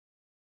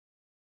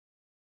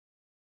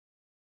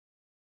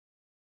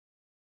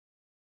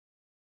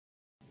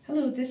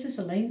Hello, this is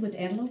Elaine with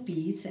Antelope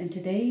Beads, and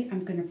today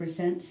I'm going to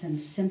present some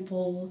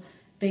simple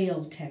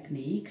bail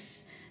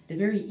techniques. The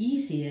very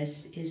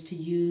easiest is to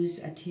use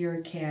a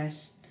tier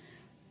cast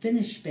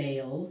finish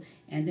bail,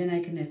 and then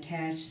I can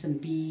attach some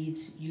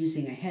beads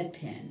using a head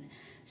pin.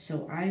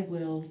 So I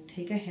will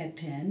take a head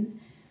pin,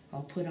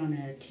 I'll put on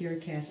a tier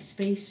cast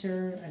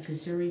spacer, a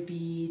gazuri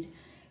bead,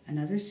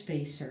 another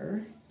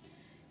spacer,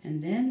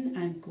 and then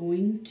I'm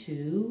going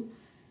to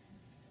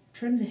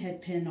trim the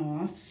head pin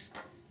off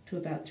to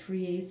about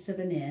 3/8 of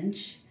an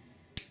inch.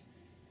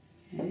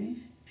 Okay,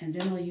 and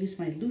then I'll use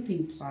my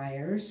looping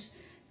pliers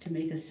to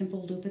make a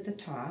simple loop at the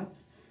top.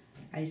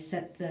 I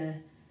set the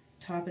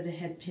top of the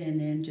head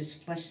pin in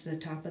just flush to the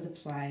top of the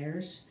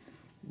pliers,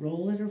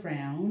 roll it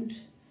around,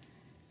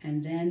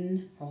 and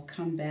then I'll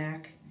come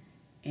back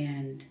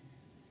and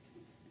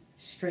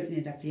straighten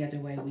it up the other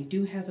way. We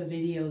do have a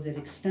video that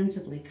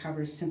extensively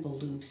covers simple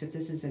loops. If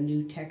this is a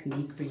new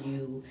technique for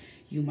you,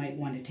 you might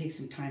want to take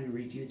some time to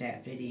review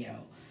that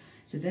video.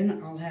 So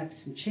then I'll have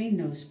some chain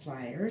nose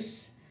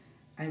pliers.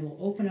 I will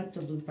open up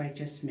the loop I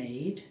just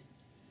made,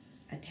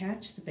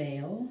 attach the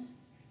bail,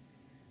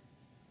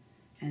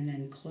 and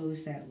then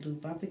close that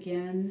loop up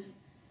again.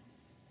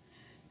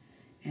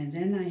 And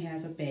then I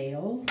have a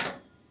bail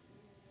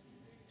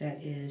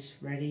that is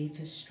ready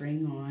to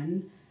string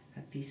on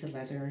a piece of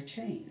leather or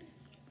chain.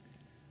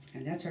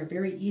 And that's our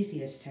very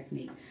easiest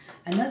technique.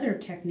 Another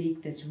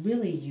technique that's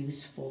really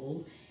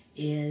useful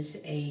is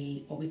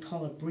what we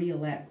call a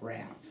briolette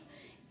wrap.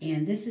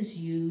 And this is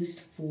used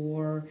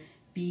for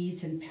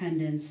beads and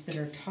pendants that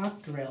are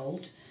top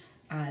drilled.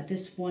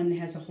 This one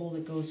has a hole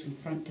that goes from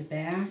front to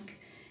back,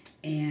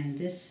 and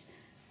this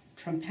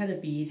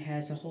trumpetta bead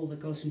has a hole that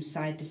goes from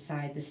side to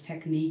side. This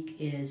technique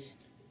is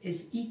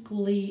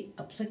equally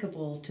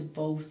applicable to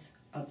both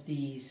of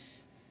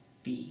these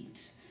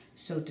beads.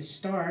 So to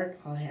start,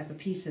 I'll have a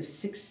piece of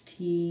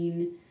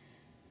 18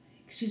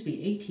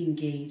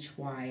 gauge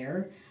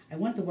wire. I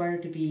want the wire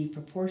to be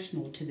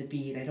proportional to the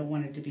bead. I don't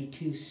want it to be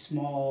too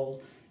small,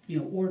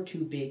 or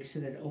too big so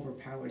that it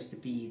overpowers the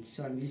bead.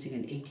 So I'm using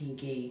an 18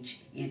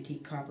 gauge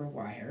antique copper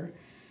wire.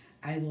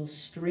 I will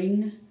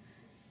string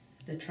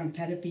the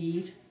trumpetta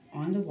bead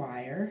on the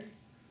wire,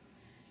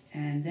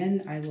 and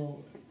then I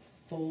will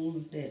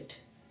fold it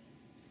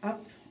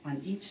up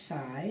on each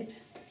side,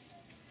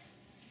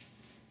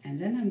 and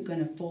then I'm going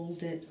to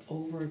fold it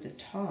over the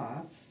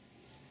top.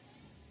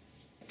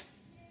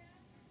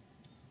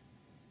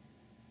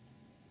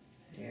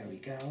 There we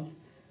go.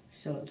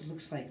 So it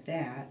looks like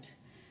that.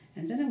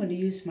 And then I'm going to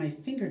use my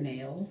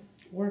fingernail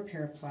or a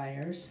pair of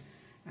pliers.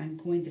 I'm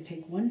going to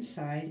take one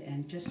side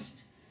and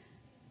just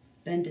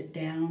bend it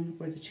down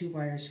where the two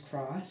wires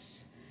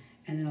cross.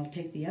 And then I'll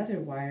take the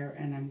other wire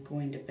and I'm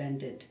going to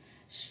bend it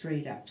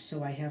straight up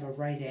so I have a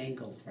right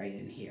angle right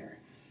in here.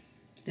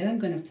 Then I'm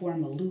going to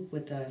form a loop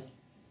with the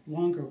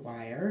longer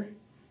wire.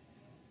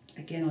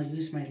 Again, I'll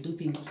use my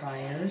looping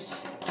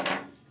pliers,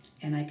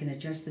 and I can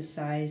adjust the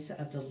size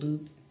of the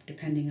loop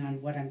depending on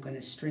what I'm going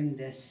to string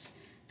this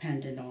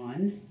pendant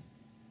on.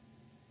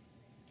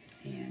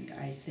 And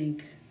I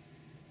think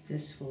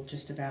this will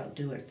just about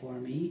do it for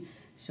me.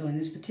 So in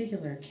this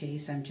particular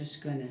case, I'm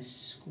just going to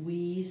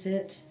squeeze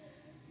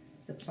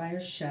the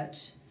pliers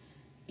shut,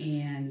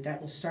 and that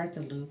will start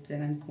the loop.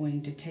 Then I'm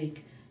going to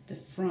take the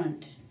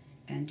front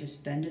and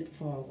just bend it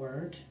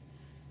forward.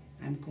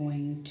 I'm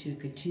going to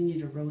continue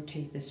to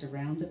rotate this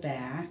around the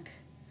back.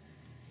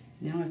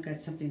 Now I've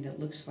got something that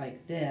looks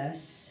like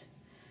this,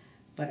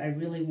 but I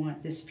really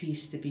want this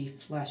piece to be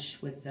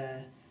flush with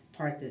the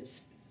part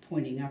that's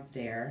pointing up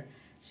there.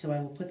 So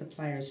I will put the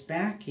pliers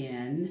back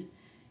in,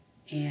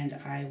 and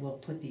I will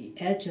put the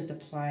edge of the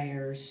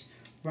pliers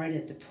right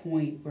at the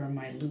point where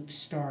my loop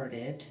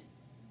started,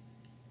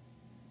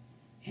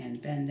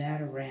 and bend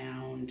that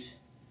around,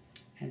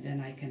 and then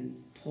I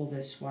can pull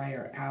this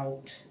wire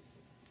out,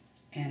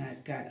 and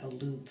I've got a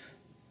loop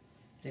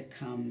that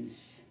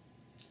comes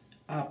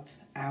up,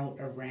 out,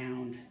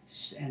 around,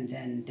 and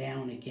then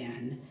down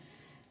again.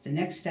 The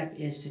next step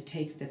is to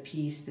take the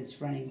piece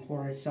that's running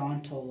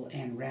horizontal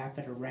and wrap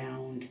it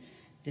around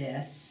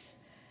this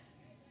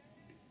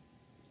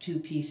two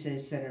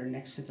pieces that are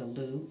next to the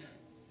loop,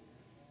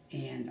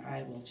 and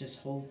I will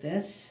just hold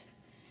this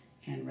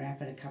and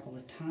wrap it a couple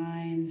of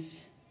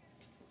times.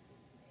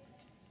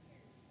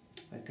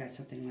 So I've got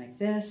something like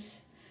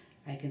this.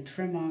 I can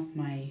trim off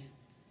my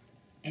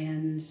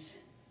ends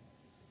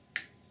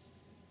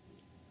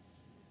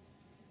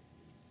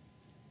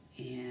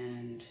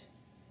and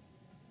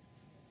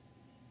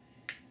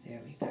there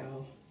we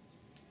go.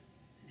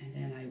 And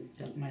then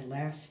my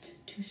last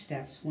two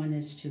steps, one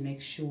is to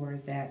make sure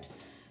that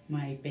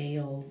my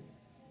bail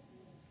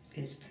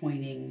is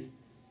pointing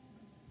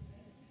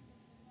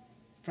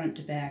front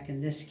to back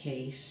in this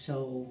case,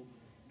 so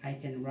I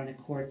can run a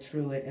cord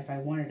through it. If I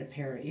wanted a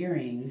pair of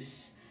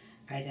earrings,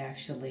 I'd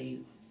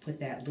actually put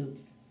that loop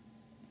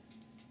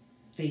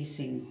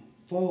facing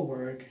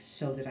forward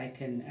so that I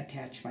can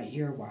attach my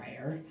ear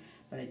wire,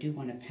 but I do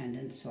want a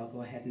pendant, so I'll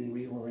go ahead and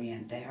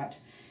reorient that.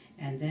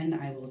 And then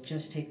I will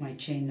just take my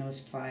chain nose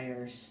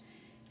pliers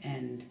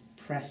and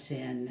press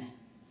in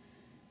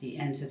the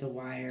ends of the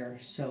wire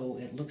so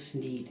it looks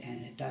neat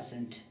and it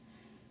doesn't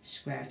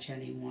scratch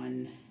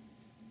anyone.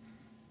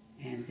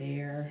 And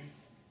there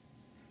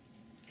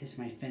is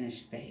my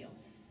finished bail.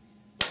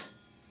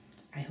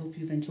 I hope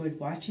you've enjoyed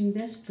watching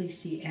this. Please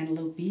see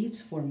Antelope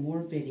Beads for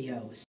more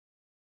videos.